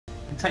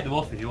can take them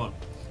off if you want.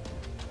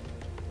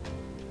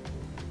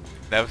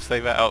 Never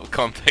say that out of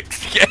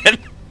context again.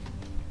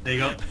 There you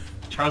go.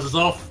 Trousers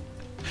off.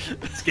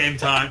 It's game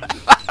time.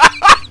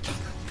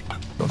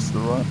 That's the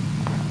right.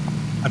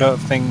 I don't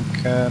think.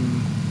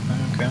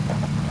 Okay.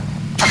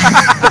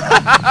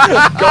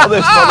 Got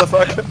this,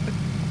 motherfucker.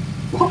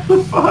 What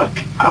the fuck?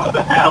 How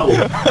the hell?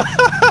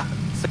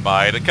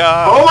 Spider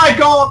car. Oh my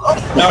god!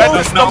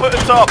 No, stop at the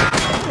top.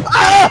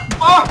 Ah!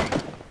 Fuck!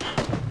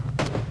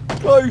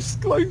 Close,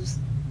 close.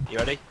 You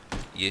ready?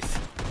 Yes.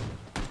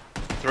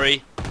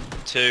 3,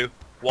 2,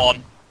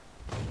 1.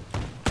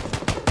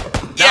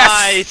 Yes!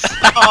 Nice!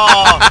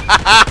 Oh,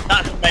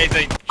 that's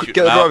amazing. Shoot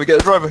Get the him driver, out. get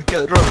the driver, get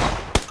the driver.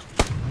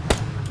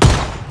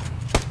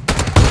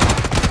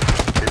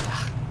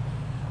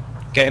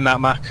 Getting that,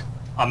 Mac.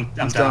 I'm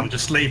down.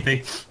 Just leave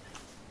me.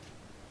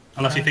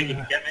 Unless you think you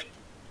can get me.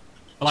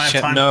 Will I have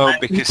Shit, time no, to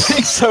play? because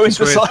He's so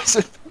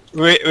indecisive.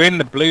 we're in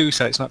the blue,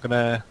 so it's not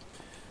gonna.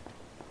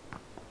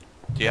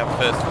 Do you have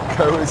first?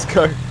 Go, let's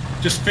go.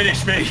 Just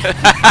finish me.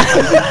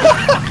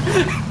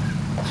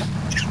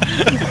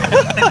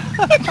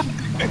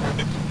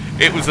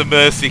 It was a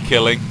mercy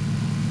killing.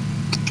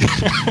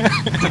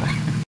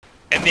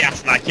 In the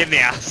ass, Mike, in the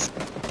ass.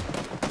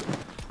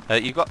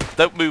 You got.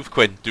 Don't move,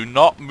 Quinn. Do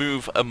not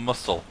move a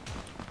muscle.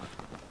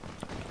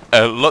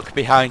 Look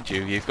behind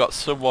you. You've got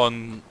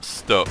someone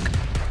stuck.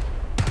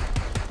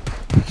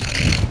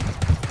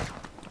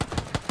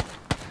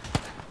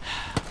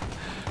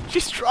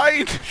 She's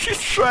trying.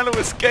 She's trying to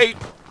escape,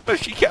 but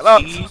she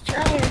cannot. She's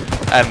trying.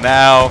 And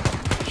now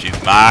she's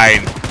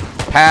mine.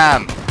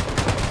 Pan.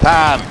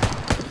 Pan.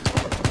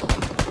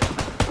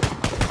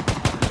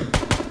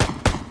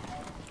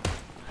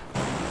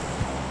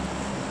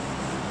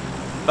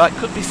 That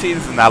could be seen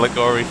as an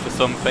allegory for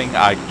something.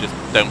 I just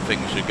don't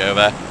think we should go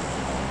there.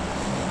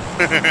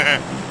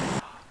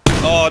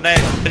 Oh, no,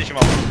 finish him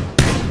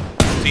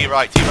off. To your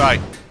right, to your right.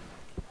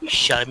 You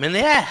shot him in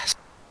the ass.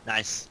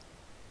 Nice.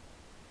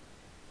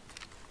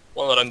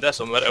 One around there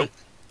somewhere. Oh,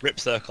 rip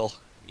circle.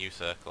 New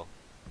circle.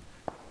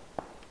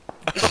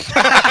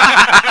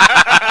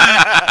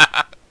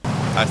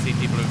 I see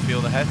people who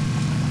feel the head.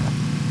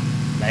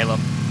 Nail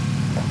him.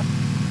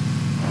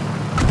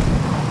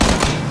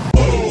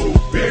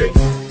 Bitch,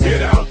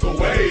 get out the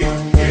way.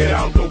 Get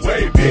out the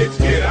way, bitch.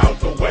 Get out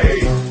the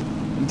way.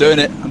 I'm doing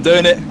it, I'm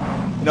doing it.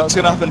 You know what's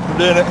gonna happen, I'm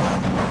doing it.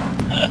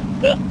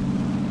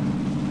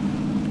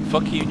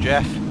 Fuck you,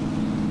 Jeff.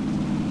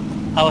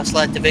 Power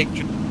slide to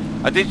victory.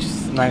 I did just...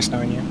 Nice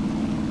knowing you.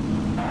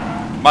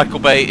 Michael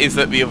Bay is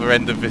at the other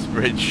end of this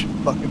bridge.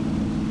 Fuck him.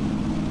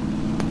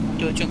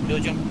 Do a jump, do a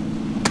jump.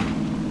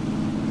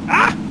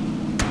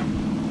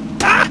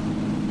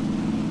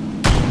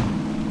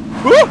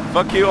 Woo!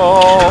 Fuck you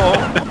all!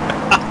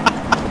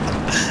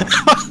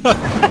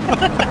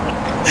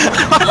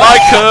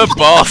 Like her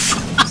boss!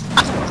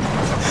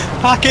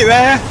 Park it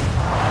there!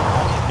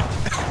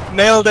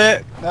 Nailed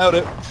it! Nailed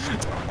it.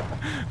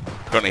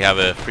 Currently have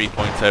a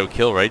 3.0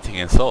 kill rating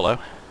in solo.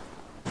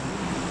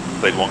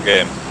 Played one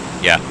game.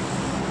 Yeah.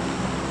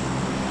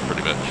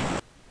 Pretty much.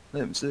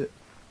 Let me see it.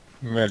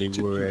 I'm really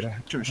worried.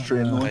 Too much tree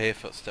in the I way. hear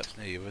footsteps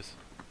near you.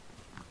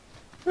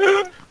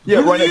 Yeah,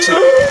 right next to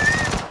it.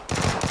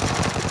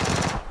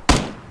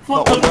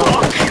 What the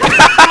fuck?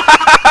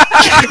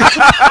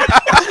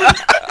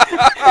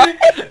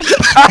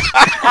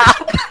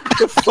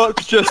 The fuck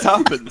just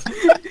happened?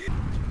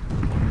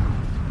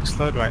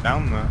 Slowed right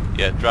down there.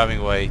 Yeah, driving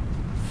away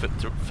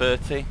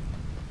 30.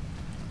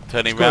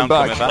 Turning Going round,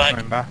 back. coming back.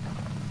 Going back.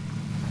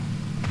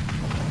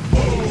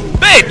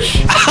 Bitch!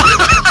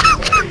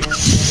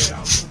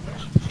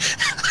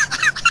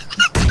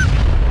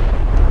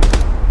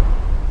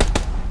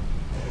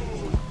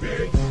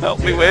 Help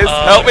me, Wiz!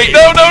 Help me!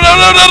 No, no, no,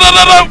 no, no, no,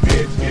 no, no!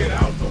 Bitch, get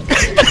out the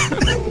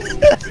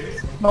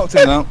way. Knocked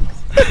him out.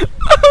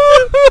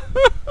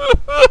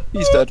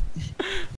 He's dead.